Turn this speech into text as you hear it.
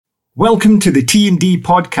Welcome to the T&D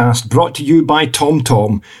podcast brought to you by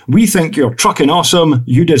TomTom. We think you're trucking awesome.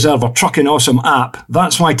 You deserve a trucking awesome app.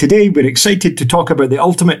 That's why today we're excited to talk about the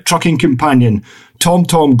ultimate trucking companion,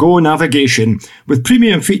 TomTom Go Navigation. With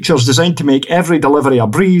premium features designed to make every delivery a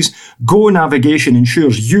breeze, Go Navigation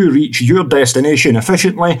ensures you reach your destination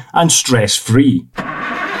efficiently and stress-free.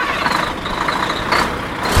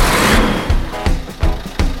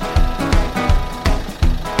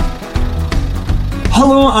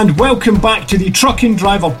 Hello and welcome back to the Trucking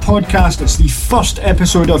Driver podcast. It's the first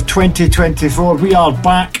episode of 2024. We are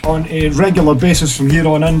back on a regular basis from here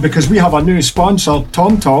on in because we have a new sponsor,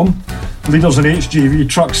 TomTom, leaders in HGV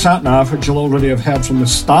truck sat-nav, which you'll already have heard from the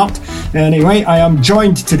start. Anyway, I am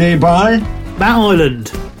joined today by Matt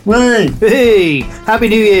Ireland. Hey, Happy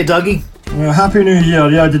New Year, Dougie. Happy New Year.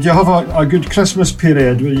 Yeah, did you have a good Christmas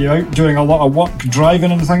period? Were you out doing a lot of work, driving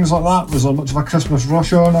and things like that? Was there much of a Christmas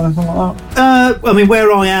rush on or anything like that?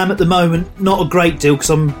 Where I am at the moment, not a great deal because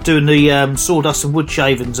I'm doing the sawdust and wood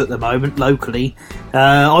shavings at the moment locally.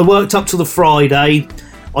 I worked up till the Friday.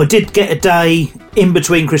 I did get a day in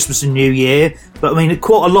between Christmas and New Year, but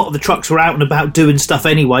quite a lot of the trucks were out and about doing stuff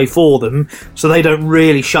anyway for them, so they don't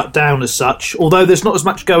really shut down as such. Although there's not as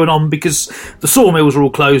much going on because the sawmills are all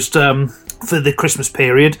closed for the Christmas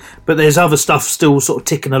period, but there's other stuff still sort of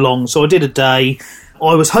ticking along. So I did a day.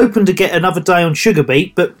 I was hoping to get another day on Sugar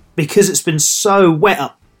Beet, but because it's been so wet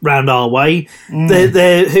up round our way,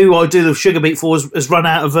 who I do the Sugar Beet for has run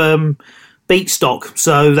out of beet stock,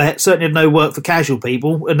 so they certainly had no work for casual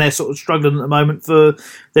people, and they're sort of struggling at the moment for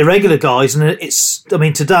their regular guys. And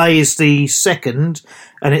today is the 2nd,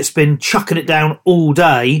 and it's been chucking it down all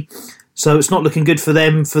day, so it's not looking good for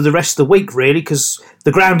them for the rest of the week, really, because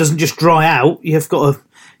the ground doesn't just dry out. You've got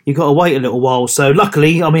to wait a little while. So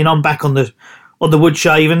luckily, I'm back on the wood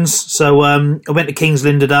shavings. So I went to Kings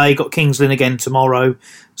Lynn today, got Kings Lynn again tomorrow.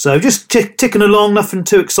 So just ticking along, nothing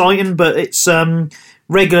too exciting, but it's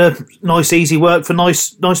regular, nice, easy work for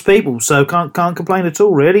nice people. So can't complain at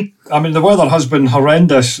all, really. The weather has been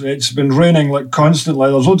horrendous. It's been raining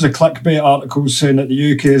constantly. There's loads of clickbait articles saying that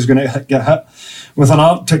the UK is going to get hit with an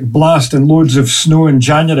Arctic blast and loads of snow in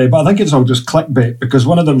January. But I think it's all just clickbait because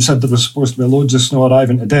one of them said there was supposed to be loads of snow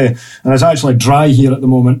arriving today, and it's actually dry here at the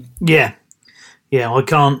moment. Yeah, I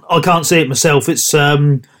can't see it myself. It's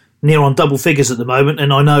near on double figures at the moment,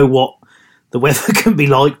 and I know what the weather can be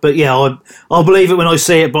like, but yeah, I'll believe it when I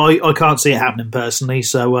see it, but I can't see it happening personally.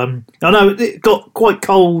 So I know it got quite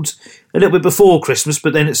cold a little bit before Christmas,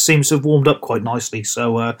 but then it seems to have warmed up quite nicely.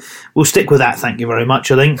 So we'll stick with that. Thank you very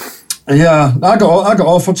much, I think. Yeah, I got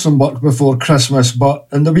offered some work before Christmas, but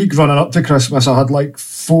in the week running up to Christmas, I had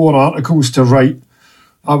 4 articles to write.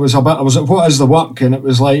 I was at What Is the Work, and it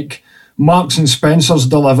was Marks and Spencer's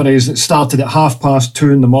deliveries that started at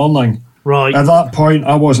 2:30 in the morning. Right. At that point,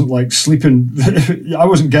 I wasn't sleeping. I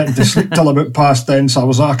wasn't getting to sleep till about past 10, so I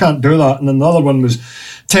was like, I can't do that. And then the other one was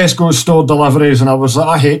Tesco's store deliveries, and I was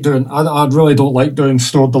like, I really don't like doing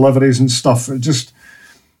store deliveries and stuff. It just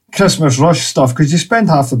Christmas rush stuff, because you spend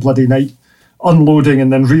half the bloody night unloading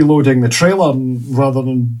and then reloading the trailer rather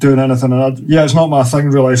than doing anything. And it's not my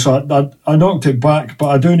thing really, so I knocked it back, but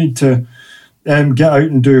I do need to get out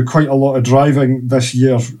and do quite a lot of driving this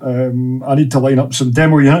year. I need to line up some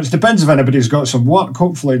demo units. Depends if anybody's got some work,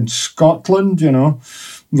 hopefully in Scotland,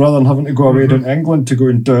 rather than having to go away to England to go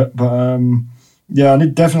and do it. But I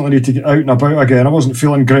definitely need to get out and about again. I wasn't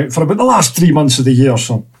feeling great for about the last 3 months of the year,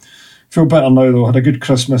 so feel better now though. Had a good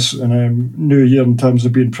Christmas and New Year in terms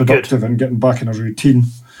of being productive and getting back in a routine.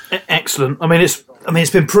 Excellent.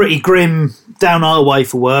 It's been pretty grim down our way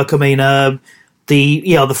for work.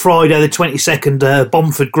 The Friday the 22nd,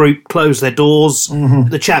 Bomford Group closed their doors. Mm-hmm.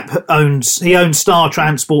 The chap owns Star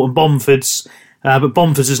Transport and Bomford's, but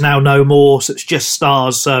Bomford's is now no more, so it's just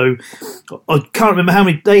Stars. So I can't remember how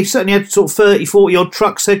many. They certainly had sort of 30, 40 odd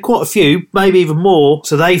trucks. They had quite a few, maybe even more.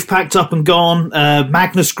 So they've packed up and gone.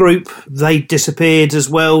 Magnus Group, they disappeared as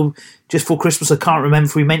well just for Christmas. I can't remember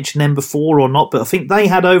if we mentioned them before or not, but I think they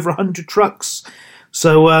had over 100 trucks.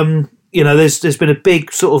 So there's been a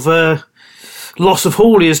big sort of loss of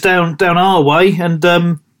hauliers down our way,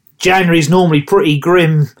 and January's normally pretty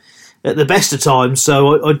grim at the best of times.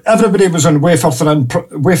 So everybody was on wafer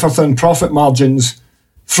thin profit margins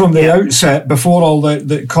from the outset before all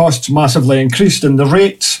the costs massively increased, and the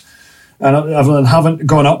rates and everything haven't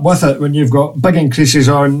gone up with it. When you've got big increases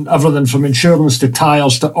on everything from insurance to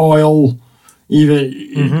tyres to oil,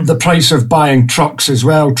 even the price of buying trucks as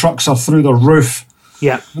well. Trucks are through the roof.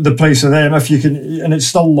 Yeah, the price of them, if you can, and it's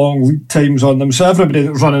still long lead times on them. So everybody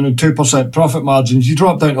that's running on 2% profit margins, you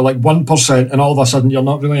drop down to 1%, and all of a sudden you're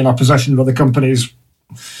not really in a position where the company's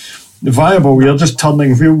viable. You're just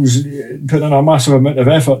turning wheels, putting in a massive amount of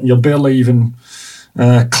effort, and you're barely even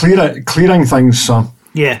clearing things. So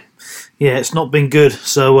yeah, it's not been good.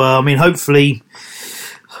 So I mean, hopefully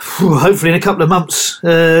in a couple of months,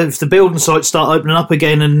 if the building sites start opening up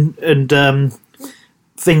again and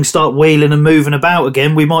things start wheeling and moving about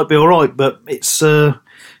again, we might be all right. But it's not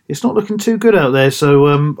looking too good out there. So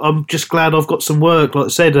I'm just glad I've got some work. Like I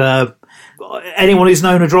said, anyone who's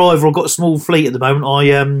known a driver or got a small fleet at the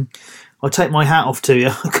moment, I take my hat off to you.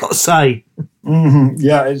 I've got to say. Mm-hmm.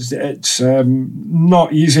 Yeah, it's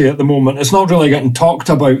not easy at the moment. It's not really getting talked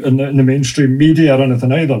about in the mainstream media or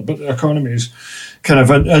anything either. But the economy's kind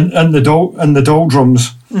of in the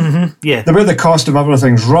doldrums. Mm-hmm. Yeah, the way the cost of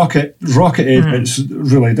everything's rocketed, it's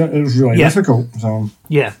really difficult. So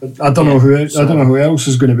yeah, I don't know who else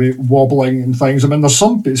is going to be wobbling and things. I mean, there's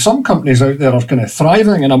some companies out there are kind of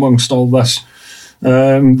thriving in amongst all this.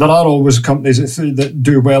 There are always companies that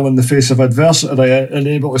do well in the face of adversity and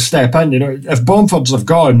able to step in. You know, if Bomfords have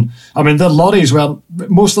gone, I mean,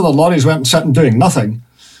 most of the lorries weren't sitting doing nothing.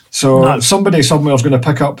 So somebody somewhere is going to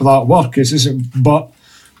pick up that work. But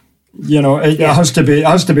you know, it has to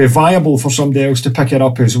be viable for somebody else to pick it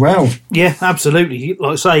up as well. Yeah, absolutely.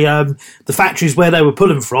 Like I say, the factories where they were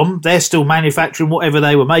pulling from, they're still manufacturing whatever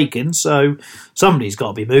they were making. So somebody's got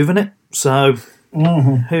to be moving it. So.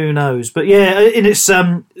 Mm-hmm. Who knows? But yeah, and it's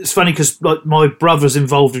funny because like my brother's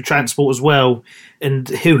involved in transport as well, and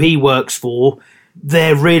who he works for,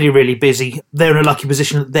 they're really, really busy. They're in a lucky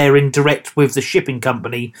position that they're in direct with the shipping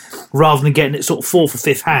company rather than getting it sort of fourth or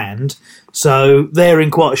fifth hand. So they're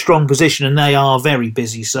in quite a strong position and they are very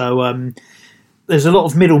busy. So there's a lot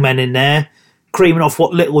of middlemen in there creaming off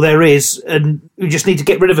what little there is, and we just need to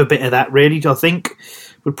get rid of a bit of that, really, I think.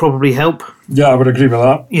 Would probably help. Yeah, I would agree with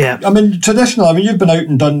that. Yeah. I mean, traditionally, you've been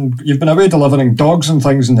away delivering dogs and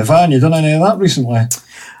things in the van. You done any of that recently?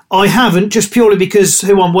 I haven't, just purely because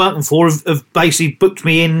who I'm working for have basically booked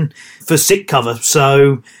me in for sick cover.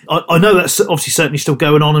 So I know that's obviously certainly still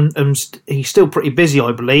going on, and he's still pretty busy,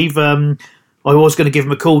 I believe. I was going to give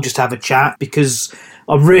him a call just to have a chat because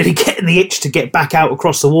I'm really getting the itch to get back out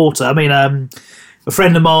across the water. I mean, a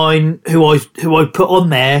friend of mine who I put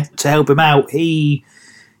on there to help him out, He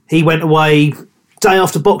went away day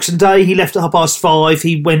after Boxing Day. He left at 5:30. I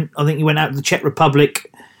think he went out to the Czech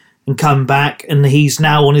Republic and come back, and he's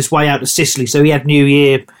now on his way out to Sicily. So he had New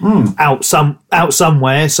Year out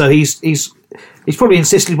somewhere. So he's probably in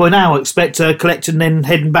Sicily by now, I expect, collecting and then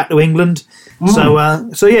heading back to England. So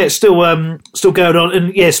yeah, it's still going on.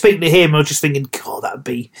 And yeah, speaking to him, I was just thinking, God, that'd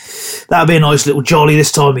be a nice little jolly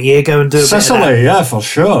this time of year. Go and do a Sicily, bit of that. Yeah, for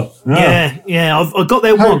sure. Yeah. I got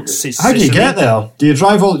there once. How do you get there? Do you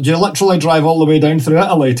literally drive all the way down through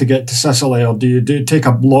Italy to get to Sicily, or do you take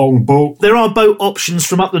a long boat? There are boat options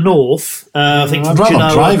from up the north. I think I'd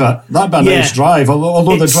rather drive it. That'd be a nice drive.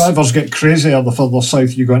 Although the drivers get crazier the further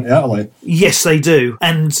south you go into Italy. Yes, they do.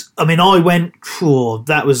 And I mean, I went.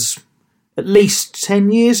 That was at least 10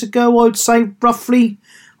 years ago, I would say, roughly.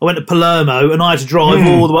 I went to Palermo and I had to drive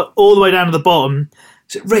all the way down to the bottom.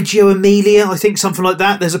 Is it Reggio Emilia? I think something like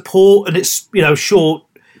that. There's a port and it's, short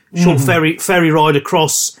ferry ride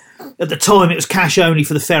across. At the time, it was cash only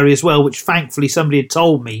for the ferry as well, which thankfully somebody had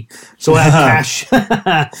told me. So I had cash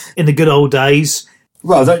in the good old days.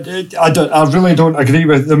 Well, I really don't agree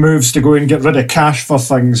with the moves to go and get rid of cash for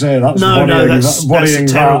things. That's worrying. That's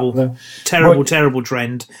a terrible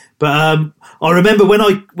trend. But I remember when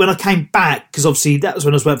I came back, because obviously that was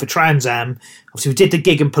when I was working for Trans Am. Obviously, we did the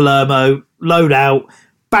gig in Palermo, load out,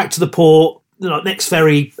 back to the port, next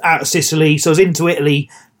ferry out of Sicily. So I was into Italy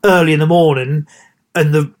early in the morning.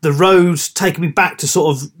 And the road taking me back to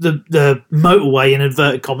sort of the motorway in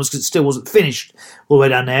inverted commas, because it still wasn't finished all the way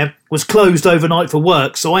down there, was closed overnight for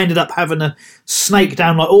work. So I ended up having to snake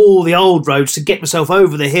down like all the old roads to get myself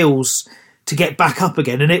over the hills to get back up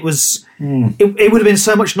again. And it was it would have been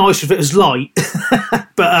so much nicer if it was light.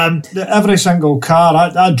 But every single car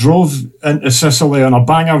I drove into Sicily on a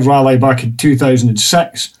banger rally back in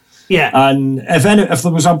 2006. Yeah, and if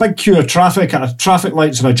there was a big queue of traffic at traffic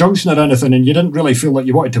lights or a junction or anything, and you didn't really feel like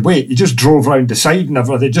you wanted to wait, you just drove round the side and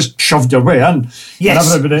everything. They just shoved your way in.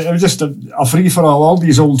 Yes, and it was just a free for all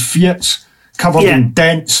these old Fiats covered in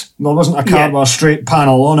dents. There wasn't a car with a straight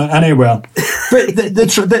panel on it anywhere. But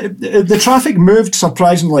the traffic moved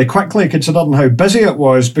surprisingly quickly, considering how busy it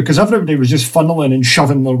was, because everybody was just funneling and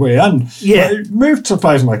shoving their way in. Yeah, but it moved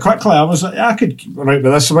surprisingly quickly. I could run out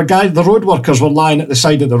with this. So the road workers were lying at the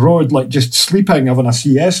side of the road, like just sleeping, having a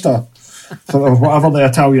siesta. sort of whatever the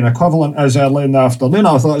Italian equivalent is early in the afternoon.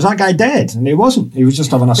 I thought, is that guy dead? And he wasn't. He was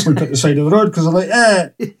just having a sleep at the side of the road because I'm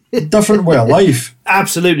like, different way of life.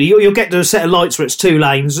 Absolutely. You'll get to a set of lights where it's 2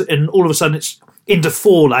 lanes and all of a sudden it's into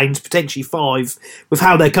 4 lanes, potentially 5, with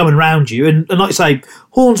how they're coming round you. And like I say,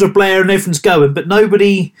 horns are blaring and everything's going, but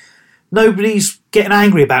nobody's getting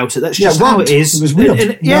angry about it. That's just how it is. It was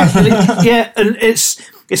weird. And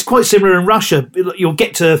it's quite similar in Russia. You'll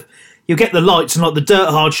get the lights and like the dirt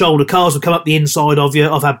hard shoulder cars will come up the inside of you.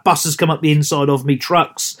 I've had buses come up the inside of me,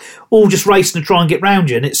 trucks, all just racing to try and get round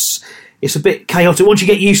you. And it's a bit chaotic. Once you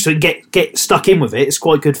get used to it and get stuck in with it, it's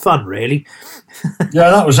quite good fun, really. Yeah,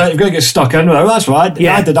 that was it. You've got to get stuck in with it. That's what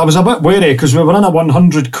I did. I was a bit wary because we were in a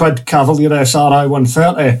 100 quid Cavalier SRI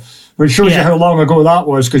 130, which shows you how long ago that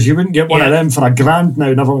was, because you wouldn't get one of them for £1,000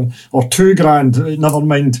 now, or £2,000, never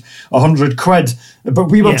mind 100 quid. But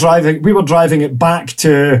we were driving it back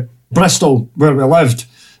to Bristol, where we lived,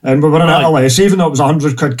 and we were in Italy. So even though it was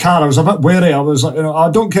 100 quid car, I was a bit wary. I was like, I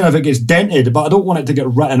don't care if it gets dented, but I don't want it to get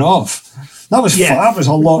written off. That was that was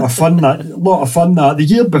a lot of fun. The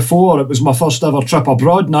year before, it was my first ever trip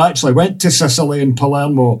abroad, and I actually went to Sicily and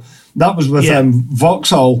Palermo. That was with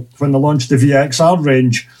Vauxhall when they launched the VXR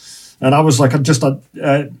range. And I was like just a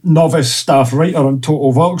novice staff writer on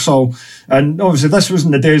Total Vauxhall. And obviously this was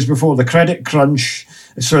in the days before the credit crunch.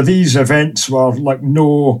 So these events were like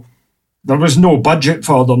there was no budget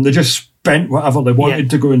for them. They just spent whatever they wanted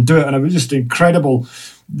to go and do it. And it was just incredible.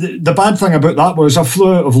 The bad thing about that was I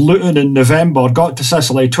flew out of Luton in November, got to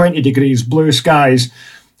Sicily, 20 degrees, blue skies,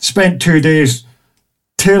 spent 2 days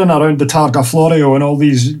tearing around the Targa Florio and all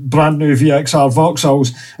these brand new VXR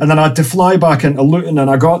Vauxhalls, and then I had to fly back into Luton, and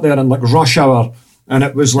I got there in like rush hour and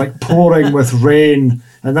it was like pouring with rain,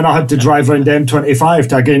 and then I had to drive around M25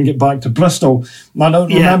 to again get back to Bristol. And I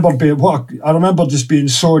remember just being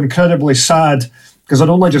so incredibly sad because I'd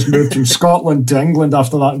only just moved from Scotland to England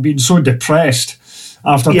after that and being so depressed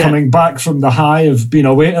after coming back from the high of being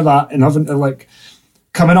away to that and having to like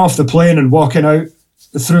coming off the plane and walking out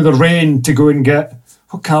through the rain to go and get,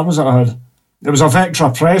 what car was it I had? It was a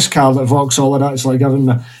Vectra press car that Vauxhall had actually given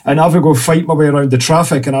me. And I would go fight my way around the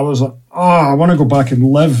traffic, and I was like, I want to go back and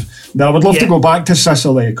live. Now, I would love to go back to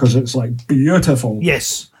Sicily because it's like beautiful.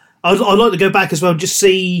 Yes. I'd like to go back as well, just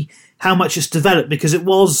see how much it's developed, because it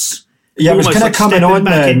was... Yeah, it was kind of coming on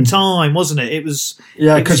back then. in time, wasn't it? It was...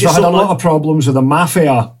 Yeah, because we had a lot of problems with the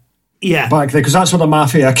mafia back there, because that's where the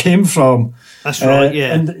mafia came from. That's right,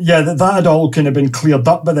 And that had all kind of been cleared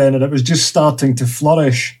up by then, and it was just starting to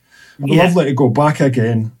flourish. Lovely to go back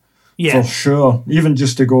again, for sure. Even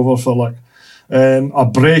just to go over for like a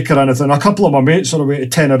break or anything. A couple of my mates are away to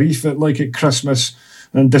Tenerife at Christmas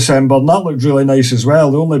in December, and that looked really nice as well.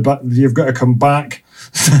 The only bit you've got to come back.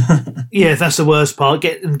 Yeah, that's the worst part.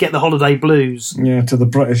 Get the holiday blues. Yeah, to the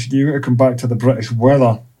British. You got to come back to the British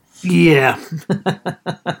weather. Yeah.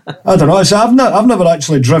 I don't know. So I've never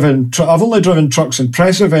actually driven. I've only driven trucks and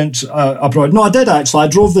press events abroad. No, I did actually. I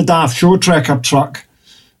drove the DAF Show Trekker truck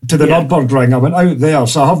to the Nürburgring. I went out there,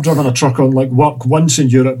 so I have driven a truck on like work once in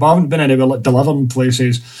Europe, but I haven't been anywhere like delivering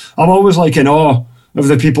places. I'm always like in awe of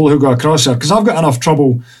the people who go across there, because I've got enough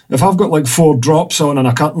trouble. If I've got like 4 drops on and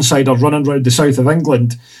a curtain sider running round the south of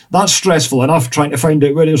England, that's stressful enough trying to find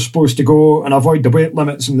out where you're supposed to go and avoid the weight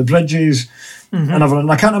limits and the bridges and everything.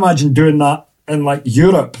 I can't imagine doing that in like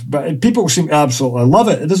Europe, but people seem to absolutely love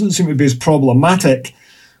it. It doesn't seem to be as problematic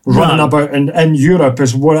running about in Europe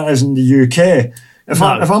as what it is in the UK. If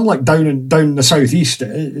I'm like down in the southeast,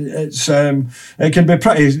 it can be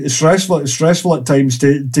pretty stressful at times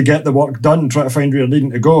to get the work done, try to find where you're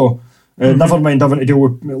needing to go. Never mind having to deal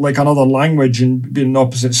with like another language and being on the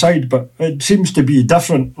opposite side, but it seems to be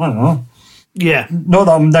different. I don't know. Yeah. Not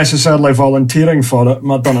that I'm necessarily volunteering for it.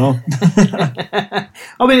 I don't know.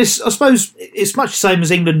 I mean, I suppose it's much the same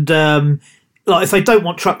as England. Like if they don't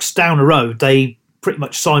want trucks down a road, they pretty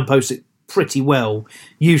much signpost it pretty well.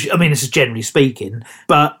 Usually, I mean, this is generally speaking,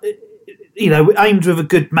 but aimed with a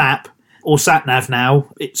good map or sat nav now,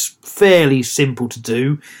 it's fairly simple to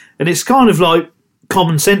do, and it's kind of like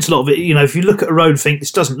common sense. A lot of it, if you look at a road and think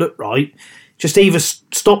this doesn't look right, just either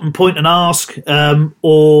stop and point and ask,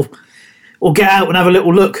 or get out and have a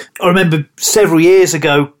little look. I remember several years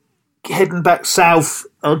ago heading back south.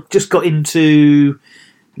 I just got into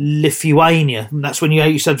Lithuania, and that's when you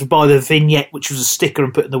used to have to buy the vignette, which was a sticker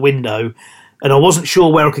and put in the window, and I wasn't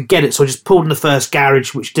sure where I could get it, so I just pulled in the first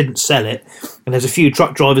garage which didn't sell it, and there's a few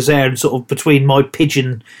truck drivers there, and sort of between my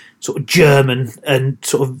pidgin sort of German and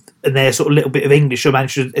their sort of little bit of English, I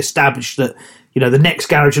managed to establish that the next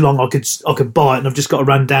garage along I could buy it, and I've just got to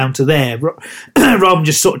run down to there rather than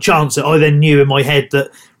just sort of chance it. I then knew in my head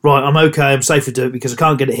that right, I'm okay, I'm safe to do it because I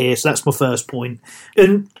can't get it here. So that's my first point.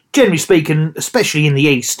 And generally speaking, especially in the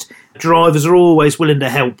East, drivers are always willing to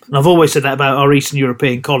help. And I've always said that about our Eastern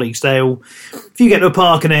European colleagues. If you get to a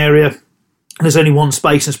parking area and there's only one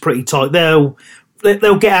space and it's pretty tight, they'll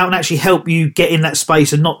get out and actually help you get in that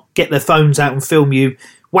space and not get their phones out and film you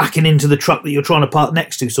whacking into the truck that you're trying to park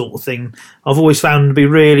next to, sort of thing. I've always found them to be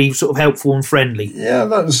really sort of helpful and friendly. Yeah,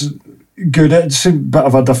 that's good. It's a bit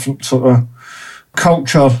of a different sort of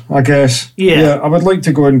culture, I guess. Yeah, I would like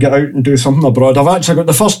to go and get out and do something abroad. I've actually got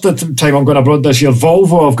the first time I'm going abroad this year.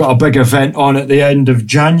 Volvo have got a big event on at the end of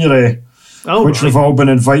January, which we've all been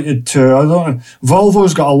invited to. I don't know.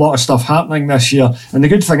 Volvo's got a lot of stuff happening this year, and the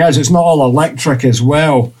good thing is it's not all electric as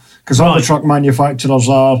well, because all the truck manufacturers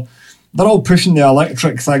they're all pushing the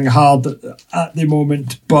electric thing hard at the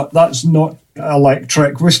moment, but that's not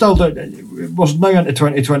electric. We're now into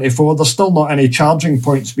 2024. There's still not any charging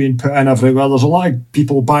points being put in everywhere. There's a lot of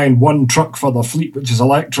people buying one truck for their fleet, which is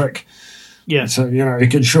electric. Yeah. So, you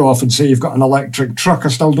can show off and say you've got an electric truck. I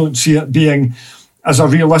still don't see it being as a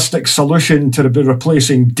realistic solution to be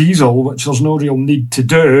replacing diesel, which there's no real need to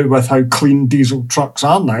do with how clean diesel trucks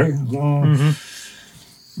are now. Mm-hmm.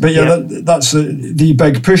 But that's the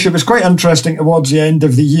big push. It was quite interesting towards the end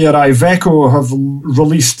of the year. Iveco have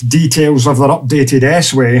released details of their updated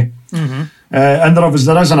S-Way. Mm-hmm. And there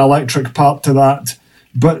is an electric part to that.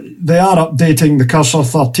 But they are updating the Cursor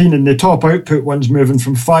 13, and the top output one's moving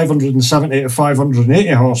from 570 to 580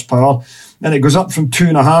 horsepower. And it goes up from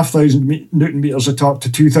 2,500 Newton meters a top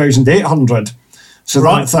to 2,800. So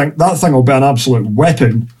that thing will be an absolute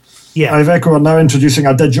weapon. Yeah. Iveco are now introducing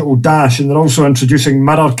a digital dash, and they're also introducing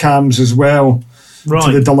mirror cams as well,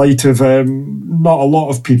 to the delight of not a lot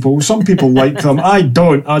of people. Some people like them. I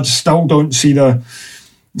don't. I still don't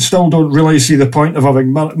really see the point of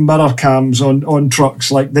having mirror cams on trucks.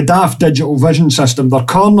 Like the DAF digital vision system, their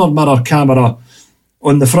corner mirror camera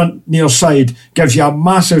on the front near side gives you a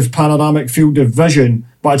massive panoramic field of vision,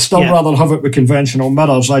 but I'd still rather have it with conventional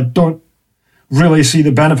mirrors. I don't really see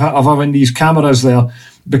the benefit of having these cameras there,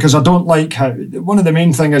 because I don't like how one of the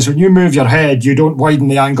main thing is when you move your head, you don't widen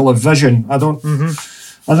the angle of vision.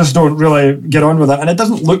 I just don't really get on with it, and it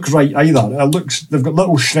doesn't look right either. They've got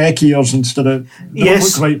little Shrek ears instead of they don't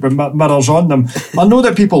look right with mirrors on them. I know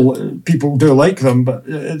that people do like them, but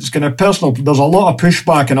it's kind of personal. There's a lot of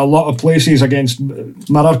pushback in a lot of places against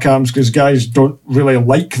mirror cams because guys don't really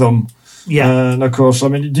like them. Yeah, and of course, I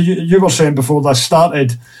mean, you were saying before this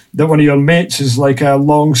started that one of your mates is like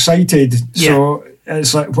long-sighted, so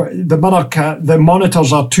it's like the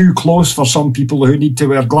monitors are too close for some people who need to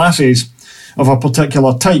wear glasses of a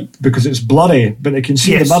particular type because it's blurry, but they can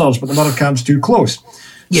see the mirrors, but the mirror cam's too close.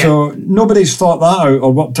 Yeah. So nobody's thought that out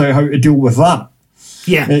or worked out how to deal with that.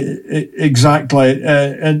 Yeah, exactly.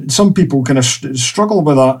 And some people kind of struggle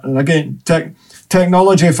with that. And again,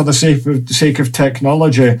 technology for the sake of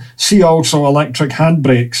technology. See also electric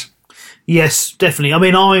handbrakes. Yes, definitely. I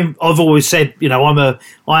mean, I've always said,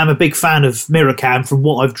 I am a big fan of mirror cam from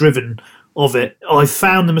what I've driven of it. I've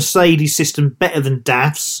found the Mercedes system better than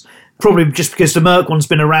DAF's, probably just because the Merc one's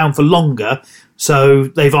been around for longer, so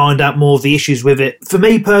they've ironed out more of the issues with it. For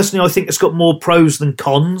me personally, I think it's got more pros than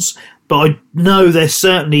cons, but I know they're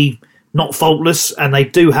certainly not faultless, and they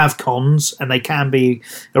do have cons, and they can be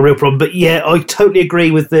a real problem. But yeah, I totally agree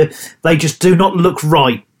with they just do not look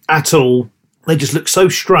right at all. They just look so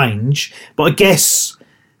strange. But I guess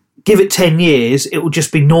give it 10 years, it will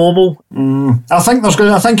just be normal. I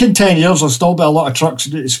think in 10 years there'll still be a lot of trucks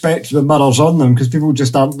that expect the mirrors on them because people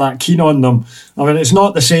just aren't that keen on them. I mean, it's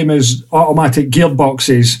not the same as automatic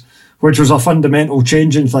gearboxes, which was a fundamental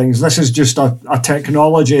change in things. This is just a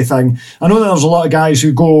technology thing. I know that there's a lot of guys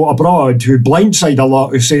who go abroad who blindside a lot,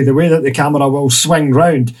 who say the way that the camera will swing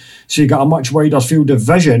round, so you get a much wider field of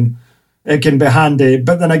vision, it can be handy.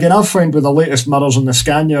 But then again, I've found with the latest mirrors on the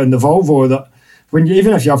Scania and the Volvo that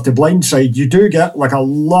even if you have to blindside, you do get like a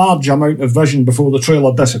large amount of vision before the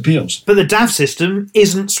trailer disappears. But the DAF system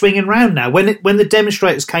isn't swinging round now. When the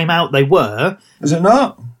demonstrators came out, they were. Is it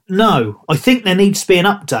not? No. I think there needs to be an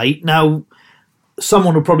update. Now,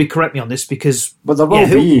 someone will probably correct me on this because... But there will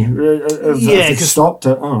be if they stopped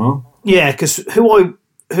it. I don't know. Yeah, because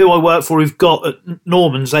who I work for who've got at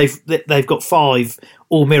Norman's, they've got 5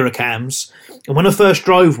 all mirror cams. And when I first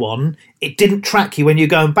drove one, it didn't track you when you're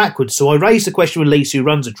going backwards. So I raised the question with Lisa, who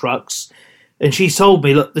runs the trucks, and she told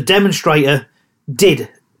me, look, the demonstrator did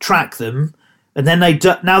track them, and then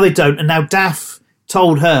now they don't. And now DAF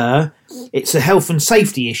told her it's a health and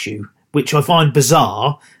safety issue, which I find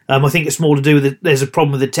bizarre. I think it's more to do with there's a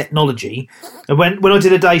problem with the technology. And when I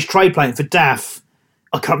did a day's trade planning for DAF,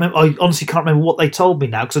 I honestly can't remember what they told me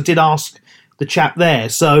now, because I did ask the chap there.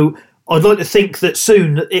 So I'd like to think that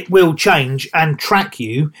soon it will change and track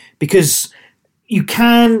you, because you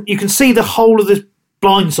can see the whole of the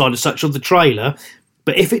blind side as such of the trailer,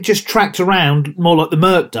 but if it just tracked around more like the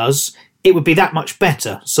Merc does, it would be that much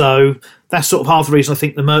better. So that's sort of half the reason I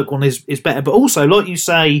think the Merc one is better. But also, like you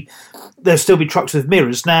say, there'll still be trucks with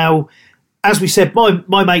mirrors. Now, as we said,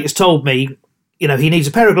 my mate has told me, he needs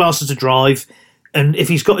a pair of glasses to drive, and if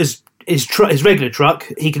he's got his regular truck,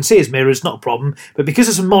 he can see his mirrors, not a problem. But because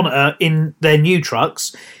there's a monitor in their new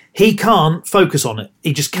trucks, he can't focus on it.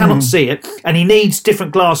 He just cannot see it, and he needs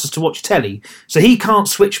different glasses to watch telly. So he can't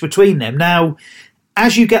switch between them. Now,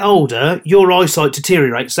 as you get older, your eyesight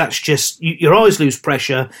deteriorates. That's just, your eyes lose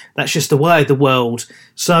pressure. That's just the way of the world.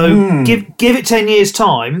 So give it 10 years'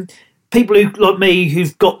 time. People who, like me,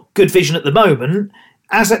 who've got good vision at the moment,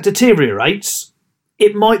 as that deteriorates,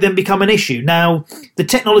 it might then become an issue. Now, the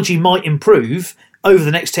technology might improve over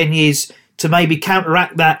the next 10 years to maybe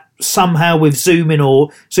counteract that somehow with zooming in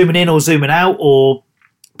or zooming out, or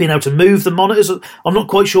being able to move the monitors. I'm not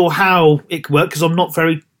quite sure how it could work because I'm not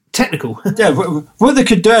very technical. Yeah, what they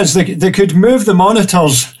could do is they could move the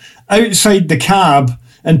monitors outside the cab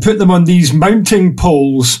and put them on these mounting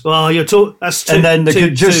poles. Well, you're talking. That's too. And then they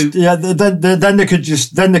could just, too. yeah. Then they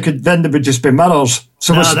would just be mirrors.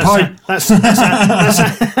 So what's the point? That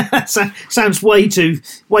sounds way too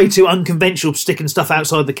unconventional, sticking stuff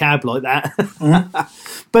outside the cab like that.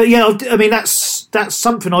 But yeah, I mean that's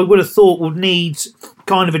something I would have thought would need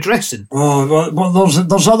kind of addressing. Oh well,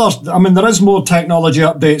 there's others. I mean, there is more technology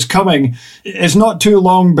updates coming. It's not too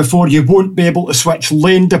long before you won't be able to switch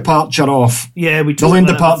lane departure off. Yeah, we the lane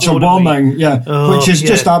departure warning. Yeah, which is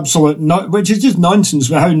just which is just nonsense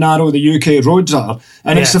with how narrow the UK roads are.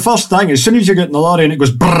 And it's the first thing. As soon as you get in the lorry and it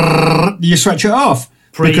goes brrrr, you switch it off.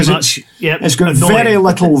 Pretty much. It's got very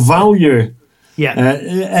little value. Yeah.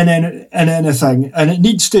 In anything, and it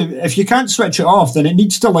needs to. If you can't switch it off, then it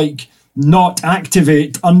needs to not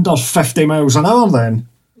activate under 50 miles an hour. Then,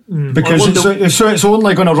 because it's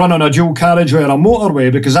only going to run on a dual carriageway or a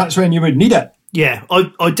motorway, because that's when you would need it. Yeah,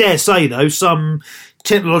 I dare say though, some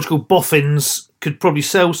technological boffins could probably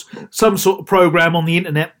sell some sort of program on the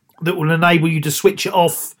internet that will enable you to switch it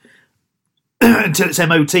off until it's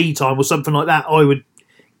MOT time or something like that. I would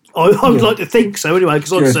like to think so anyway,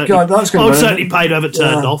 because I'd certainly pay to have it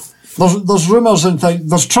turned off. There's rumours and things.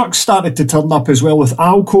 There's trucks started to turn up as well with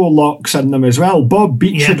alcohol locks in them as well. Bob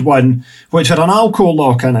Beach had one which had an alcohol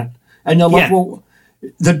lock in it, and you're like, well,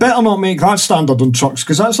 they better not make that standard on trucks,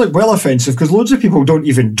 because that's well offensive, because loads of people don't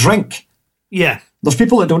even drink. Yeah. There's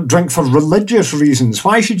people that don't drink for religious reasons.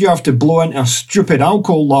 Why should you have to blow into a stupid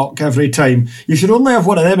alcohol lock every time? You should only have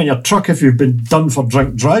one of them in your truck if you've been done for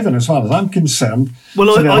drink driving, as far as I'm concerned.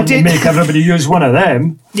 Well, so I did make everybody use one of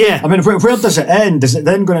them. Yeah. I mean, where does it end? Is it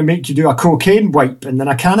then going to make you do a cocaine wipe and then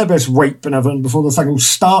a cannabis wipe and everything before the thing will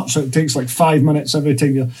start? So it takes 5 minutes every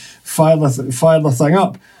time you fire the thing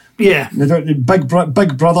up. Yeah, they don't need big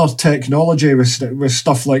brother technology with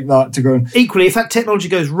stuff like that to go. Equally, if that technology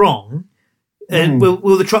goes wrong,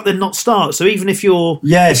 will the truck then not start? So even if you're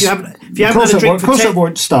if you haven't had a drink, of course it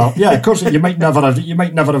won't start. Yeah, of course you might never have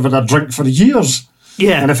had a drink for years.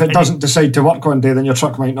 Yeah, and if it doesn't decide to work one day, then your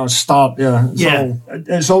truck might not start. Yeah,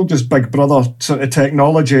 it's all just big brother sort of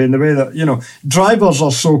technology in the way that drivers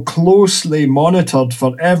are so closely monitored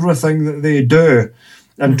for everything that they do.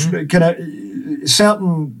 And kind of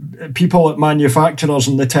certain people at manufacturers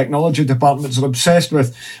and the technology departments are obsessed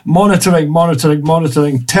with monitoring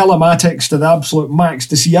telematics to the absolute max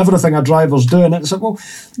to see everything a driver's doing. It's like, well,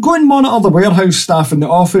 go and monitor the warehouse staff and the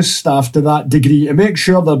office staff to that degree to make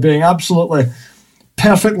sure they're being absolutely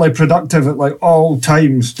perfectly productive at all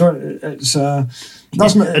times.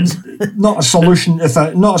 That's not a solution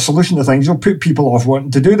to things. You'll put people off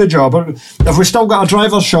wanting to do the job. Have we still got a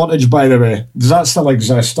driver shortage, by the way? Does that still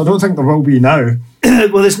exist? I don't think there will be now.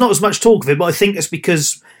 Well, there's not as much talk of it, but I think it's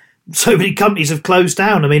because so many companies have closed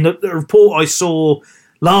down. I mean, the report I saw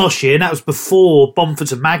last year, and that was before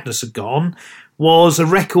Bomford and Magnus had gone, was a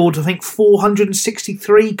record, I think,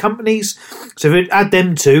 463 companies. So if you add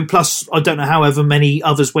them two, plus I don't know however many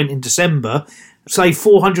others went in December, say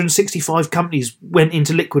 465 companies went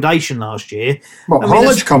into liquidation last year. What,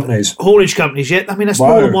 haulage companies? Haulage companies, yeah. I mean, that's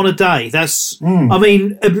more than one a day. That's, I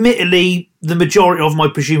mean, admittedly, the majority of them, I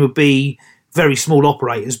presume, would be very small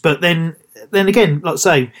operators. But then again, like I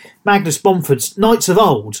say, Magnus, Bomford's, Knights of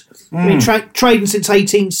old. I mean, trading since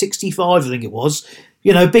 1865, I think it was.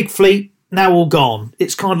 Big fleet, now all gone.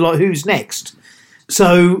 It's kind of like, who's next?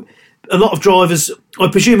 So a lot of drivers, I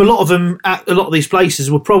presume a lot of them at a lot of these places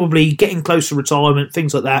were probably getting close to retirement,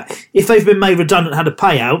 things like that. If they've been made redundant and had a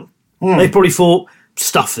payout, they probably thought,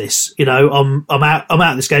 stuff this. I'm out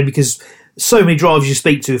of this game because so many drivers you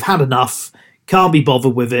speak to have had enough, can't be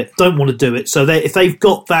bothered with it, don't want to do it. So if they've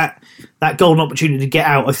got that golden opportunity to get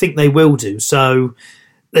out, I think they will do. So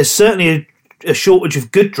there's certainly a shortage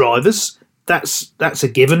of good drivers. That's a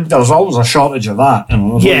given. There's always a shortage of that.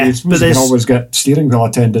 But you can always get steering wheel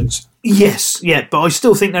attendants. Yes, yeah, but I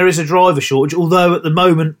still think there is a driver shortage. Although at the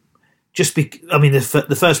moment,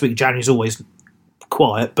 the first week of January is always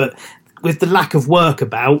quiet, but with the lack of work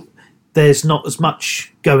about, there's not as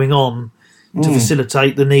much going on to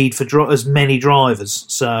facilitate the need for as many drivers.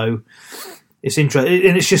 So it's interesting,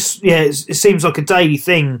 and it's just it seems like a daily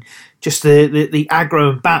thing. Just the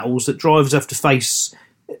aggro and battles that drivers have to face,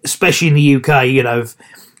 especially in the UK. Of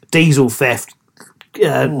diesel theft,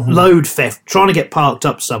 load theft, trying to get parked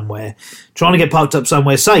up somewhere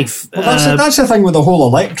safe. Well, that's the thing with the whole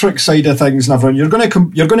electric side of things, and everything.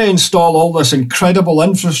 You're going to install all this incredible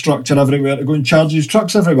infrastructure everywhere to go and charge these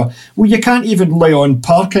trucks everywhere. Well, you can't even lay on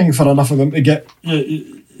parking for enough of them to get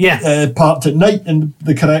parked at night in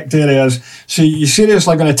the correct areas. So you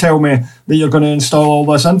seriously going to tell me that you're going to install all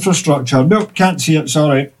this infrastructure? Nope, can't see it.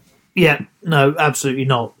 Sorry. Yeah, no, absolutely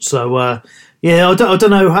not. So. I don't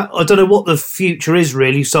know. I don't know what the future is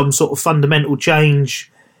really. Some sort of fundamental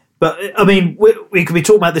change, but I mean, we could be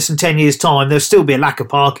talking about this in 10 years' time. There'll still be a lack of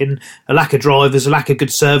parking, a lack of drivers, a lack of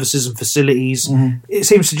good services and facilities. It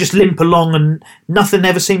seems to just limp along, and nothing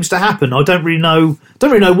ever seems to happen. I don't really know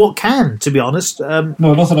what can, to be honest. No,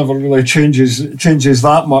 nothing ever really changes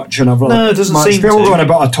that much, and no, it doesn't seem to. People going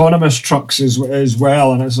about autonomous trucks as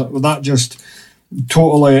well, and it's that just.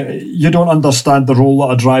 Totally, you don't understand the role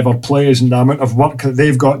that a driver plays and the amount of work that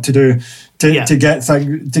they've got to do to get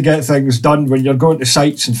things done when you're going to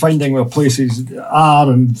sites and finding where places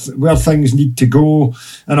are and where things need to go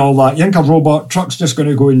and all that. You think a robot truck's just going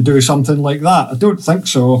to go and do something like that? I don't think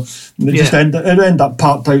so. They just end up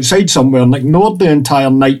parked outside somewhere and ignored the entire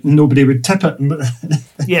night, and nobody would tip it.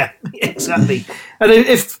 Yeah, exactly. And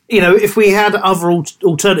if we had other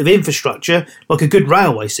alternative infrastructure, like a good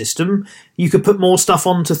railway system, you could put more stuff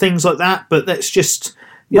onto things like that. But that's just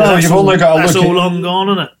you've only got to that's look all long gone,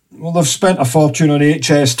 isn't it? Well, they've spent a fortune on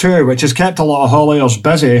HS2, which has kept a lot of hauliers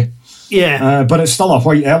busy. Yeah, but it's still a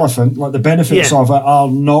white elephant. Like the benefits of it are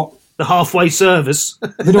not the halfway service.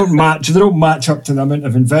 They don't match up to the amount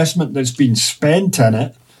of investment that's been spent in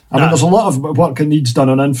it. I mean, there's a lot of work that needs done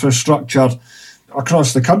on infrastructure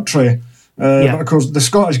across the country. But of course, the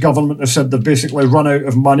Scottish Government have said they've basically run out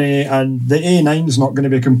of money, and the A9's not going to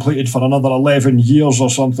be completed for another 11 years or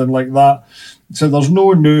something like that. So there's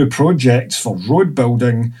no new projects for road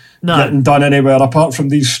building getting done anywhere apart from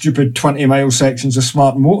these stupid 20-mile sections of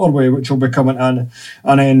smart motorway, which will be coming an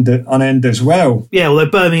end as well. Yeah, well, the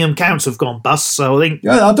Birmingham Council have gone bust, so I think...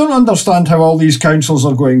 Yeah, I don't understand how all these councils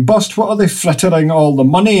are going bust. What are they frittering all the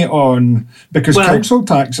money on? Because council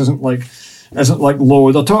tax isn't like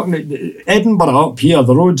low. They're talking Edinburgh up here,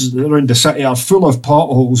 the roads around the city are full of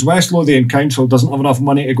potholes. West Lothian Council doesn't have enough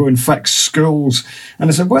money to go and fix schools. And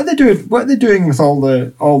I said, what are they doing with all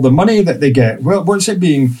the money that they get? Well, what's it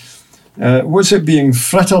being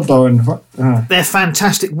frittered on? They're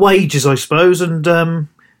fantastic wages, I suppose, and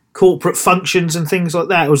corporate functions and things like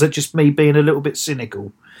that. Or was it just me being a little bit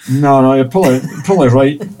cynical? No, you're probably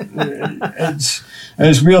right.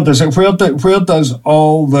 It's weird. Where does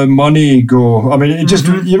all the money go? I mean,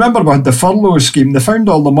 you remember about the furlough scheme? They found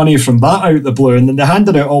all the money from that out the blue, and then they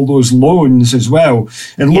handed out all those loans as well.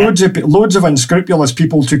 And loads of unscrupulous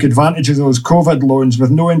people took advantage of those COVID loans with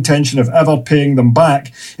no intention of ever paying them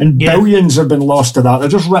back, and billions have been lost to that. They've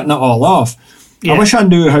just written it all off. Yeah. I wish I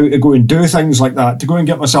knew how to go and do things like that, to go and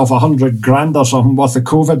get myself $100,000 or something worth of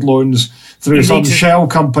COVID loans through some shell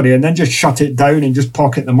company and then just shut it down and just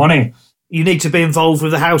pocket the money. You need to be involved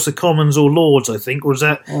with the House of Commons or Lords, I think, or is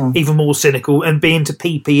that even more cynical, and be into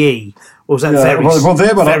PPE? Or was that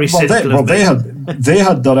very cynical? They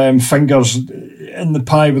had their fingers in the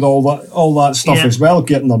pie with all that stuff as well,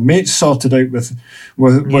 getting their mates sorted out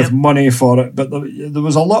with money for it. But there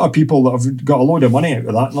was a lot of people that have got a load of money out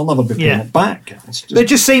of that, and they'll never be paying it back. It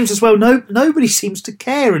just seems as well. Nobody seems to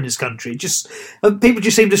care in this country. Just people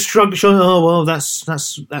just seem to shrug. Oh well,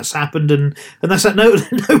 that's happened, and that's that.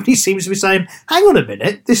 Nobody seems to be saying, "Hang on a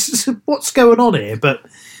minute, this is what's going on here." But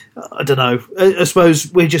I don't know. I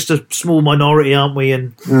suppose we're just a small minority, aren't we?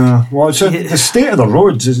 And the state of the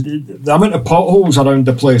roads is the amount of potholes around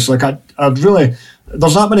the place. Like I'd really,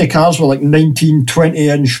 there's that many cars with like 19,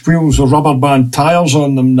 20-inch wheels with rubber band tyres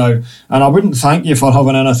on them now, and I wouldn't thank you for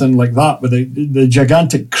having anything like that with the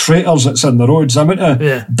gigantic craters that's in the roads. The amount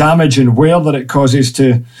of damage and wear that it causes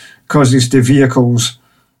to vehicles.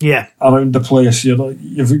 around the place.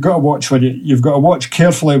 You've got to watch you've got to watch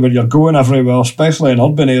carefully where you're going everywhere, especially in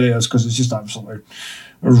urban areas, because it's just absolutely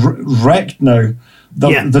wrecked now.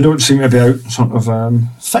 They don't seem to be out sort of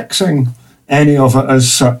fixing any of it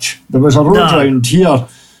as such. There was a road round here.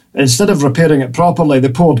 Instead of repairing it properly, they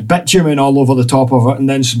poured bitumen all over the top of it and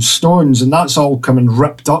then some stones, and that's all coming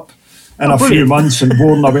ripped up in a few months and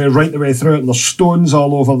worn away right the way through it. And there's stones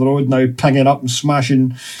all over the road now, pinging up and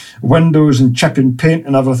smashing windows and chipping paint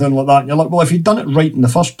and everything like that. And you're like, well, if you'd done it right in the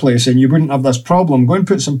first place, then you wouldn't have this problem. Go and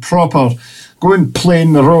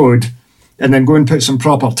plane the road and then go and put some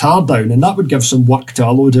proper tar down, and that would give some work to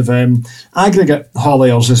a load of aggregate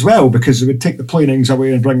hauliers as well, because they would take the planings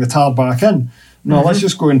away and bring the tar back in. No, let's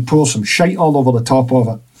just go and pour some shite all over the top of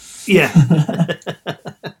it. Yeah.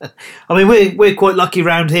 I mean, we're quite lucky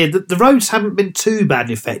around here. The roads haven't been too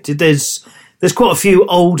badly affected. There's quite a few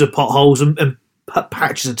older potholes and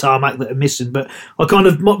patches of tarmac that are missing, but I kind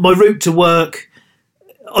of, my route to work,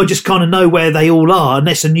 I just kind of know where they all are,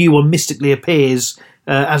 unless a new one mystically appears,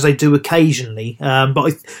 as they do occasionally.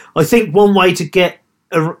 But I think one way to get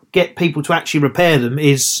people to actually repair them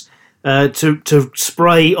is to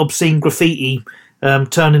spray obscene graffiti,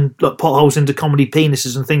 turning like potholes into comedy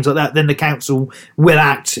penises and things like that. Then the council will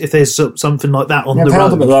act if there's something like that on the road.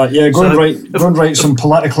 I've heard about that. Yeah, go and write some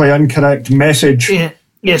politically incorrect message.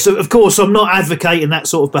 Yeah. So of course I'm not advocating that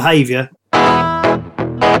sort of behaviour.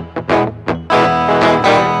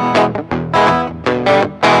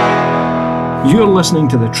 You're listening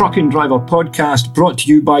to the Trucking Driver Podcast, brought to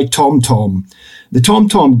you by TomTom. The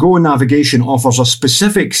TomTom Go navigation offers a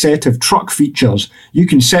specific set of truck features. You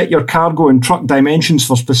can set your cargo and truck dimensions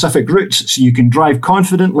for specific routes, so you can drive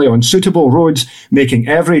confidently on suitable roads, making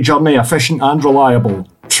every journey efficient and reliable.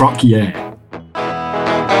 Truck yeah.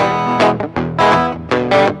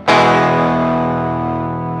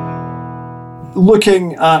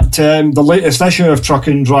 Looking at the latest issue of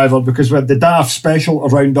Trucking Driver, because we had the DAF special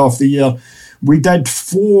to round off the year. We did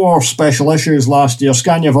 4 special issues last year,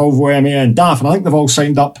 Scania, Volvo, MA and DAF, and I think they've all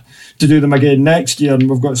signed up to do them again next year, and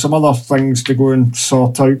we've got some other things to go and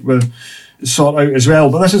sort out as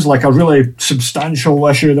well. But this is like a really substantial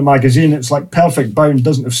issue of the magazine. It's like perfect bound,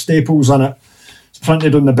 doesn't have staples in it. It's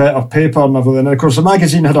printed on the better paper and everything. And of course the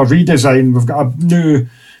magazine had a redesign. We've got a new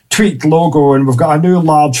tweaked logo and we've got a new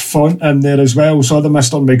large font in there as well, so the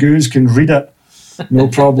Mr. Magoos can read it. No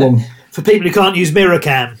problem. For people who can't use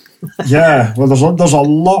Mirrorcam. Yeah, well, there's a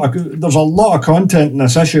lot of content in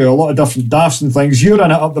this issue, a lot of different DAFs and things. You're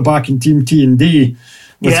in it up the back in Team T&D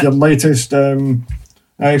with your latest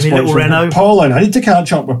exploits. Paul, and I need to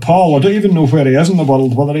catch up with Paul. I don't even know where he is in the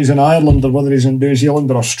world, whether he's in Ireland or whether he's in New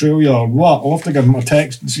Zealand or Australia or what. I'll have to give him a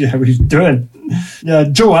text and see how he's doing. Yeah,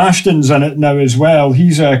 Joe Ashton's in it now as well.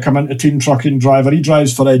 He's come into Team Trucking Driver. He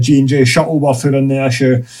drives for G&J Shuttleworth, who are in the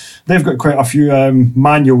issue. They've got quite a few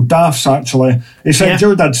manual DAFs, actually. He said,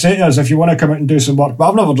 Joe did say to us, if you want to come out and do some work, but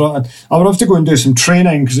I've never done it. I would have to go and do some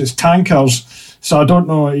training because it's tankers. So I don't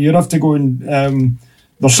know. You'd have to go and...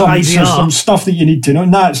 there's some stuff that you need to know.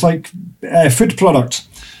 And that's like food products.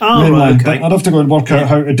 Oh, right, okay. I'd have to go and work out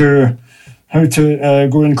how to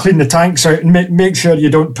go and clean the tanks out and make sure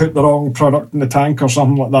you don't put the wrong product in the tank or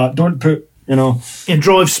something like that. Don't put, And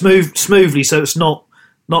drive smoothly so it's not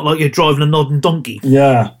like you're driving a nodding donkey.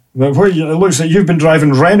 Yeah. But it looks like you've been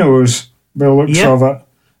driving Renaults by the looks of it.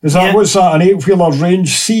 What's that, an 8-wheeler Range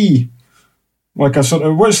C? Like a sort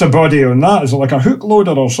of, what's the body on that? Is it like a hook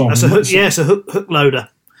loader or something? It's a hook loader.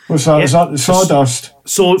 What's that? Yep. Is that the sawdust?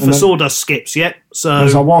 For sawdust skips, yeah. So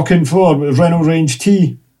there's a walk-in floor with Renault Range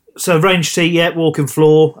T. So Range T, yeah, walk-in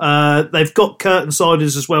floor. They've got curtain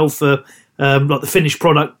siders as well for like the finished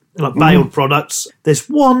product, like baled products. There's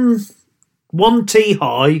one T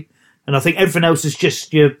high, and I think everything else is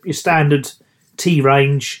just your standard T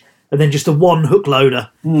range. And then just the one hook loader.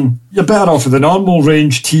 You're better off with the normal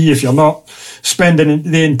Range T if you're not spending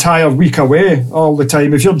the entire week away all the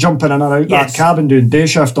time. If you're jumping in and out that cab and doing day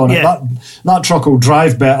shift on it, that truck will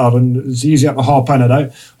drive better and it's easier to hop in and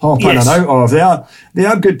out of. They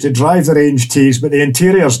are good to drive, the Range Ts, but the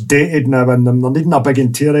interior's dated now in them. They're needing a big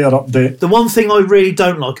interior update. The one thing I really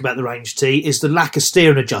don't like about the Range T is the lack of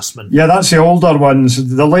steering adjustment. Yeah, that's the older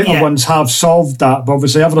ones. The later ones have solved that, but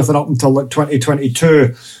obviously everything up until like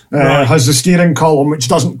 2022 has the steering column which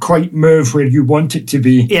doesn't quite move where you want it to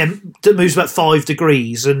be. Yeah, it moves about 5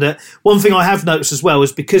 degrees. And one thing I have noticed as well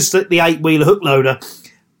is because the 8-wheeler hook loader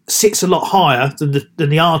sits a lot higher than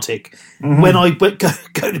the Arctic. When I go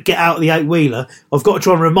to get out of the 8-wheeler, I've got to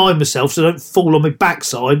try and remind myself so I don't fall on my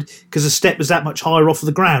backside because the step is that much higher off of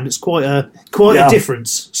the ground. It's quite a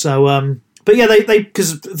difference. So, but yeah, they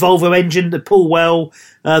because Volvo engine, they pull well.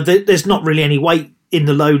 There's not really any weight in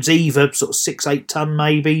the loads either, sort of 6-8 ton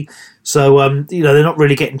maybe. So they're not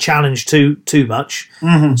really getting challenged too much.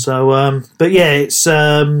 Mm-hmm. So but yeah, it's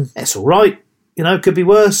all right. Could be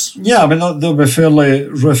worse. Yeah, I mean they'll be fairly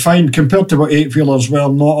refined compared to what 8-wheelers were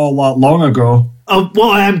not all that long ago.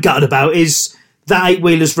 What I am gutted about is that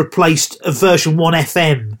 8-wheeler's replaced a version 1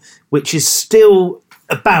 FM, which is still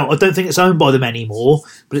about. I don't think it's owned by them anymore,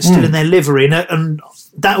 but it's still in their livery, and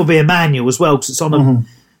that would be a manual as well because it's on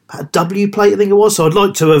a W plate, I think it was. So I'd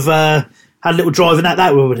like to have had a little drive in that.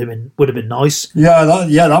 That would have been nice. Yeah,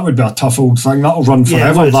 that would be a tough old thing. That'll run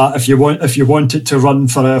forever. That if you want it to run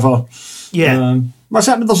forever. Yeah. There's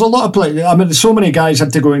a lot of places. I mean, so many guys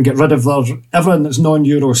had to go and get rid of everything that's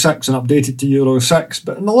non-Euro 6 and update it to Euro 6.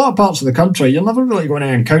 But in a lot of parts of the country, you're never really going to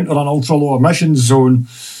encounter an ultra-low emissions zone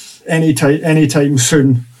anytime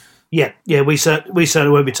soon. Yeah, we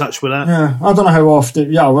certainly won't be touched with that. Yeah, I don't know how often.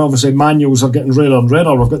 Yeah, well, obviously manuals are getting rarer and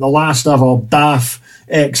rarer. We've got the last ever DAF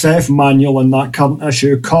XF manual in that current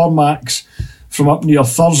issue. Cormacs from up near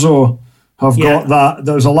Thurso have got that.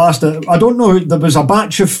 There was a last. I don't know. There was a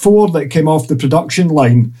batch of 4 that came off the production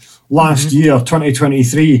line last year,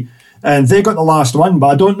 2023, and they got the last one. But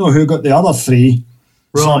I don't know who got the other 3.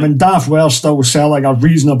 Right. So I mean, DAF were still selling a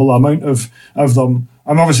reasonable amount of them.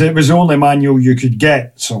 And obviously, it was the only manual you could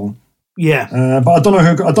get. So yeah. But I don't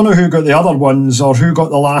know who got the other ones or who got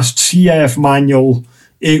the last CF manual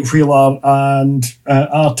 8-wheeler and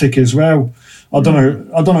Arctic as well. I don't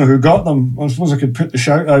know who got them. I suppose I could put the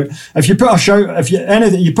shout out. If you put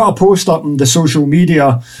you put a post up on the social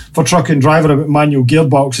media for Truck and Driver about manual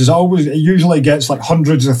gearboxes, it usually gets like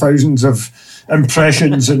hundreds of thousands of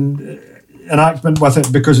impressions and enactment with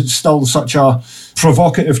it because it's still such a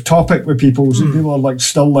provocative topic with people. So people are like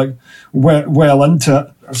still like well into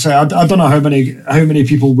it. So I don't know how many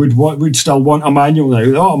people would still want a manual now.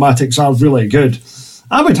 The automatics are really good.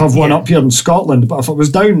 I would have one up here in Scotland, but if it was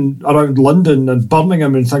down around London and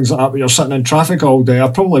Birmingham and things like that where you're sitting in traffic all day, I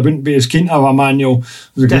probably wouldn't be as keen to have a manual.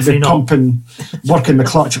 Definitely not. Pumping, working the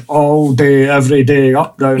clutch all day, every day,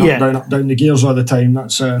 up, down, the gears all the time.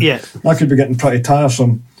 That could be getting pretty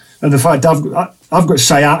tiresome. And the fact I've got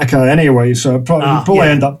sciatica anyway, so it would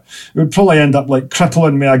probably end up like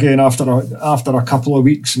crippling me again after a couple of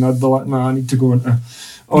weeks, and I'd be like, I need to go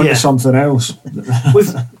onto something else.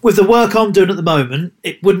 with the work I'm doing at the moment,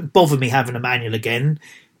 it wouldn't bother me having a manual again.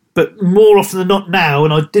 But more often than not now,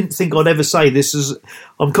 and I didn't think I'd ever say this, is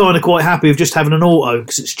I'm kind of quite happy with just having an auto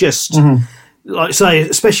because it's just. Like I say,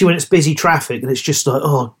 especially when it's busy traffic, and it's just like,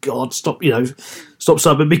 oh God, stop.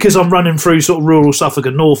 But because I'm running through sort of rural Suffolk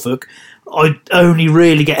and Norfolk, I only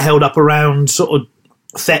really get held up around sort of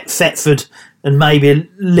Thetford and maybe a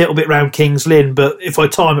little bit around Kings Lynn. But if I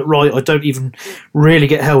time it right, I don't even really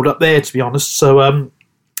get held up there, to be honest. So, and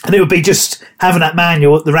it would be just having that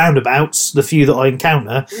manual at the roundabouts, the few that I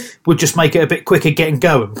encounter, would just make it a bit quicker getting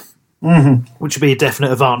going, which would be a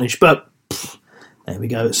definite advantage. But there we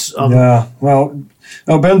go. Well,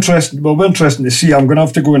 it'll be interesting. Will be interesting to see. I'm going to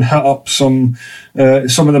have to go and hit up some of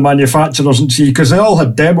the manufacturers and see, because they all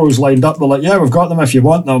had demos lined up. They're like, yeah, we've got them if you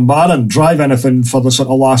want them. But I didn't drive anything for the sort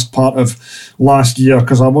of last part of last year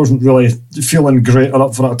because I wasn't really feeling great or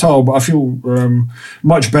up for it at all. But I feel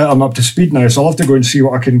much better and up to speed now. So I'll have to go and see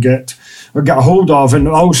what I can get a hold of. And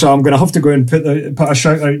also, I'm going to have to go and put a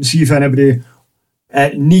shout out and see if anybody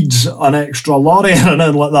needs an extra lorry or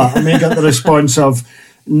anything like that. I may get the response of,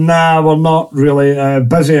 nah, we're not really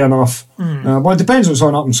busy enough. Well, it depends what's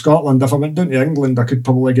on up in Scotland. If I went down to England, I could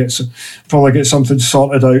probably get something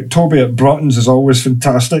sorted out. Toby at Bruttons is always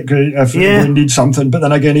fantastic if we need something. But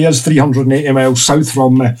then again, he is 380 miles south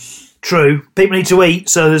from me. True. People need to eat,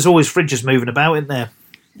 so there's always fridges moving about, isn't there?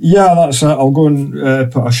 Yeah, that's it. I'll go and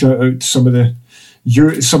put a shout out to some of the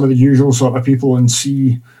usual sort of people and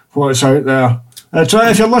see what's out there. Try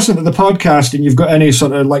if you're listening to the podcast and you've got any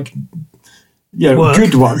sort of like, work.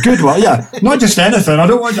 good work, yeah, not just anything. I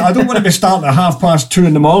don't want to be starting at 2:30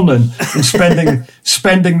 in the morning and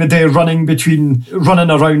spending the day running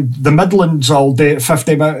around the Midlands all day at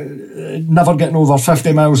 50 never getting over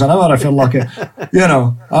 50 miles an hour if you're lucky.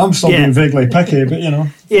 I'm still being vaguely picky, but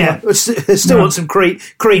I still want some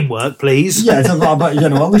cream work, please. Yeah, but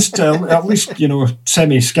at least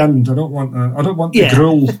semi-skimmed. I don't want the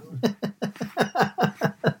gruel.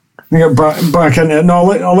 Get back into it.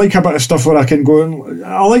 No, I like a bit of stuff where I can go and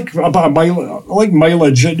I like a bit of mileage. I like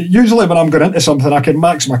mileage. Usually when I'm going into something, I can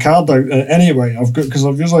max my card out anyway. Because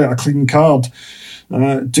I've usually got a clean card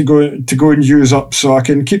to go and use up, so I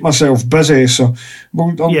can keep myself busy. So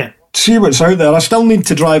I'll see what's out there. I still need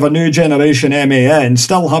to drive a new generation MAN.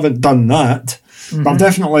 Still haven't done that. But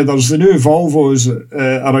definitely there's the new Volvos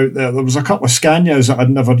are out there. There was a couple of Scanias that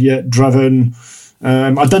I'd never yet driven.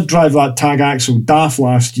 I did drive that Tag Axle DAF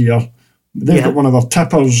last year. They've got one of their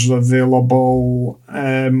tippers available,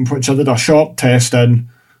 which I did a short test in.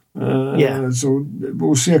 So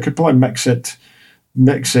we'll see. I could probably mix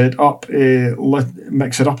it up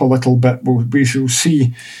a little bit. We shall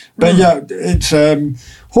see. But it's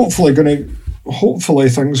hopefully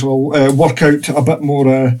things will work out a bit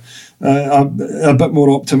more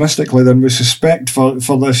optimistically than we suspect for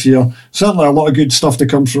this year. Certainly a lot of good stuff to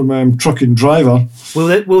come from Truck and Driver.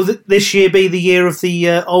 Will this year be the year of the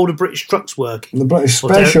older British trucks working? The British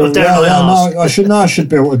Special, I should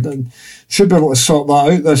be able to sort that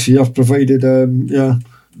out this year, provided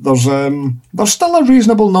there's still a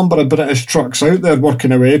reasonable number of British trucks out there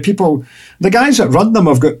working away. The guys that run them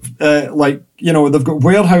have got they've got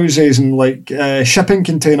warehouses and shipping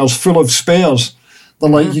containers full of spares. They're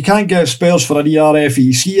like, you can't get spares for an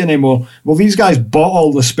ERFEC anymore. Well, these guys bought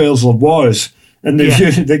all the spares there was, and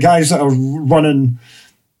the guys that are running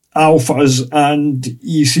Alphas and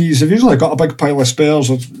ECs have usually got a big pile of spares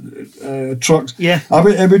of trucks. Yeah,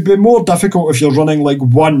 it would be more difficult if you're running like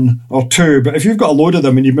one or two, but if you've got a load of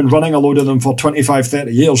them and you've been running a load of them for 25,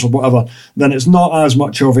 30 years or whatever, then it's not as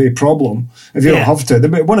much of a problem if you don't have to.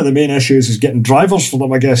 One of the main issues is getting drivers for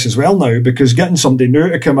them, I guess, as well now, because getting somebody new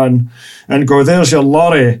to come in and go, there's your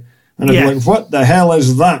lorry, and they're like, what the hell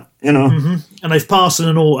is that? And they've passed in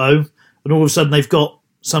an auto, and all of a sudden they've got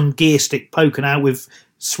some gear stick poking out with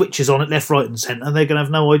switches on it left, right, and centre. They're going to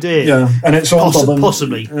have no idea. Yeah, and it's older than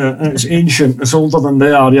possibly. And it's ancient. It's older than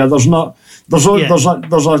they are. Yeah, there's a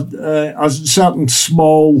certain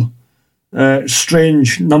small,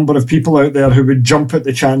 strange number of people out there who would jump at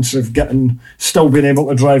the chance of still being able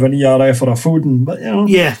to drive an ERF or a Foden. But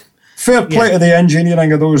fair play to the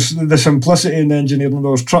engineering of the simplicity in the engineering of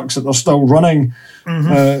those trucks that they're still running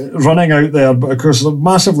out there. But of course, they're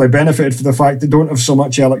massively benefited for the fact they don't have so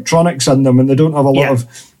much electronics in them, and they don't have a lot of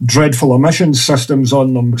dreadful emissions systems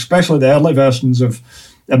on them. Especially the early versions of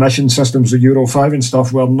emission systems, the Euro 5 and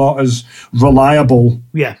stuff, were not as reliable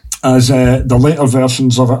as the later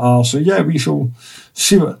versions of it are. So we shall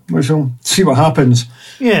see what happens.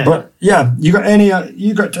 Yeah. But you got any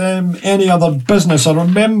other business? I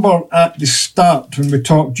remember at the start when we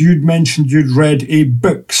talked, you'd mentioned you'd read a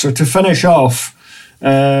book. So to finish off,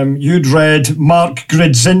 you'd read Mark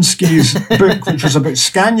Gridzinski's book, which was about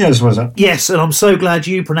Scanias, was it? Yes, and I'm so glad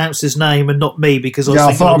you pronounced his name and not me, because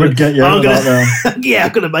I thought I would get you out of that. Yeah,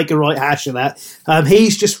 I'm going to make a right hash of that.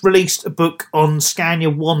 He's just released a book on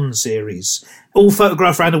Scania 1 series, all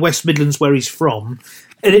photographed around the West Midlands where he's from,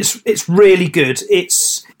 and it's really good.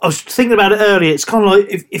 I was thinking about it earlier. It's kind of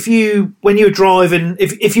like if you were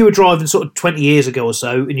driving sort of 20 years ago or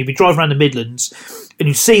so, and you'd be driving around the Midlands, and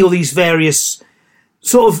you see all these various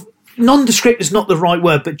sort of nondescript is not the right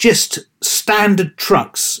word, but just standard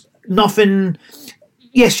trucks. Nothing.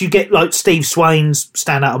 Yes, you get like Steve Swain's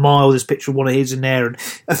Stand Out a Mile. There's a picture of one of his in there, and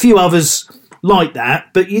a few others like that.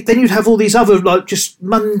 But then you'd have all these other like just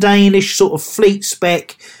mundane-ish sort of fleet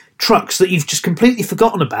spec trucks that you've just completely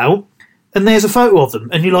forgotten about. And there's a photo of them,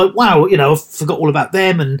 and you're like, wow, I forgot all about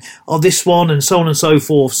them, and this one, and so on and so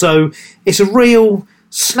forth. So it's a real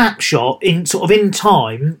snapshot in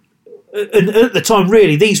time. And at the time,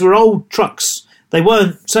 really, these were old trucks. They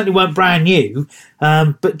certainly weren't brand new,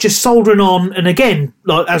 but just soldering on. And again,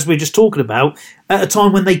 like as we were just talking about, at a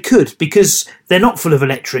time when they could, because they're not full of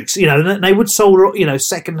electrics. They would solder,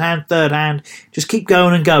 second hand, third hand, just keep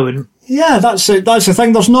going and going. Yeah, that's it. That's the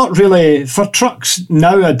thing. There's not really, for trucks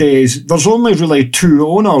nowadays, there's only really two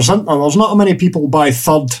owners, isn't there? There's not many people buy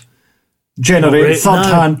third-hand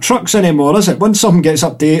trucks anymore, is it? Once something gets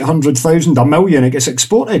up to 800,000, $1 million, it gets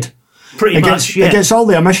exported. It gets all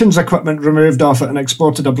the emissions equipment removed off it and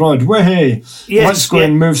exported abroad. Hey, let's go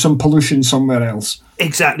and move some pollution somewhere else.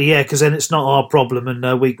 Exactly, because then it's not our problem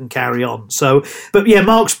and we can carry on. So, but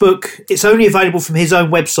Mark's book, it's only available from his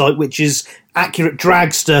own website, which is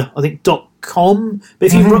accuratedragster, I think, .com. But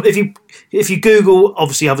if you Google,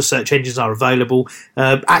 obviously other search engines are available,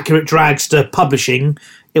 Accurate Dragster Publishing,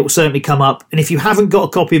 it will certainly come up. And if you haven't got a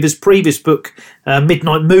copy of his previous book,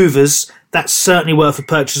 Midnight Movers, that's certainly worth a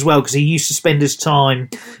purchase as well, because he used to spend his time,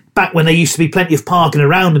 back when there used to be plenty of parking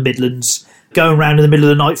around the Midlands, going around in the middle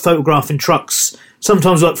of the night photographing trucks,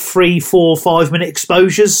 sometimes like 3, 4, 5 minute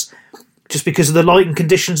exposures, just because of the lighting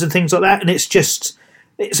conditions and things like that. And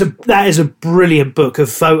that is a brilliant book of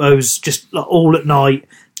photos, just like all at night.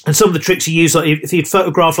 And some of the tricks he used, like if he'd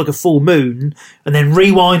photograph like a full moon and then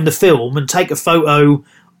rewind the film and take a photo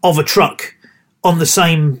of a truck on the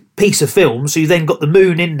same piece of film, so you then got the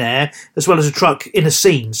moon in there as well as a truck in a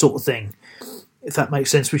scene sort of thing, if that makes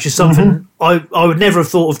sense, which is something I would never have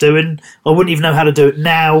thought of doing. I wouldn't even know how to do it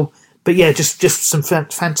now, But yeah, just some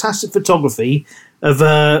fantastic photography of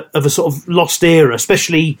a sort of lost era,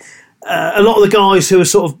 especially a lot of the guys who are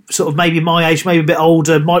sort of maybe my age, maybe a bit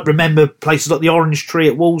older, might remember places like the Orange Tree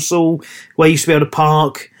at Walsall, where he used to be able to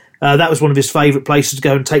park. That was one of his favourite places to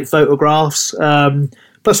go and take photographs.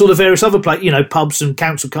 Plus all the various other pubs and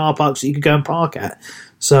council car parks that you could go and park at.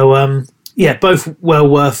 So both well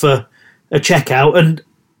worth a check out. And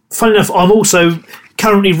funny enough, I'm also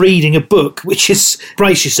currently reading a book, which is,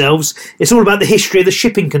 brace yourselves, it's all about the history of the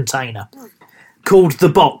shipping container, called The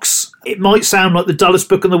Box. It might sound like the dullest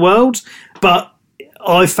book in the world, but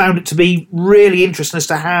I found it to be really interesting as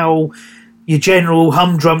to how your general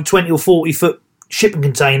humdrum 20 or 40 foot shipping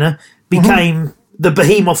container became the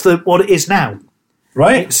behemoth that what it is now.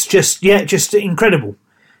 Right. It's just incredible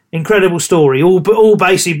story. All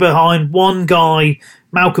basically behind one guy,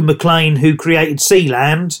 Malcolm McLean, who created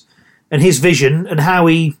Sealand, and his vision and how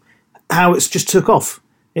it's just took off.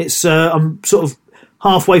 It's I'm sort of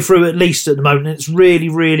halfway through at least at the moment, and it's really,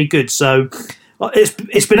 really good. So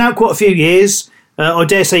it's been out quite a few years. I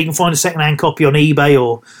dare say you can find a second-hand copy on eBay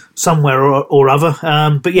or somewhere or other.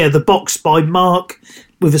 But yeah, The Box by Mark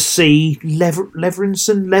with a C,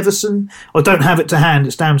 Leverson. I don't have it to hand.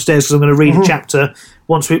 It's downstairs because I'm going to read a chapter.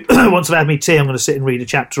 Once I've had me tea, I'm going to sit and read a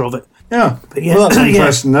chapter of it. Yeah. But yeah, well, that's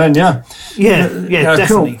interesting then, yeah. Yeah,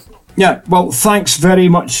 definitely. Cool. Yeah, well, thanks very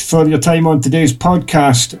much for your time on today's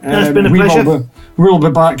podcast. It's been a pleasure. We'll be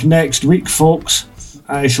back next week, folks.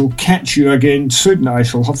 I shall catch you again soon. I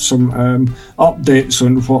shall have some updates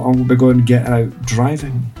on what I'll be going to get out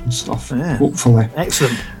driving and stuff, hopefully.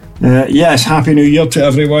 Excellent. Yes, Happy New Year to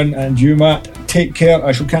everyone. And you, Matt, take care.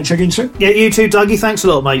 I shall catch you again soon. Yeah, you too, Dougie. Thanks a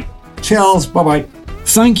lot, mate. Cheers. Bye-bye.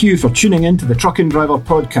 Thank you for tuning in to the Trucking Driver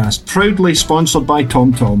podcast, proudly sponsored by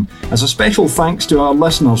TomTom. As a special thanks to our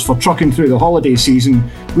listeners for trucking through the holiday season,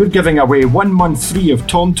 we're giving away 1 month free of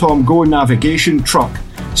TomTom Go Navigation Truck.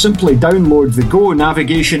 Simply download the Go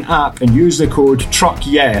Navigation app and use the code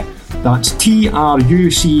TRUCKYEAH. That's TRUCKYEAH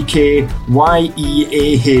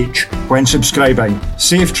when subscribing.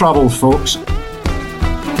 Safe travels, folks.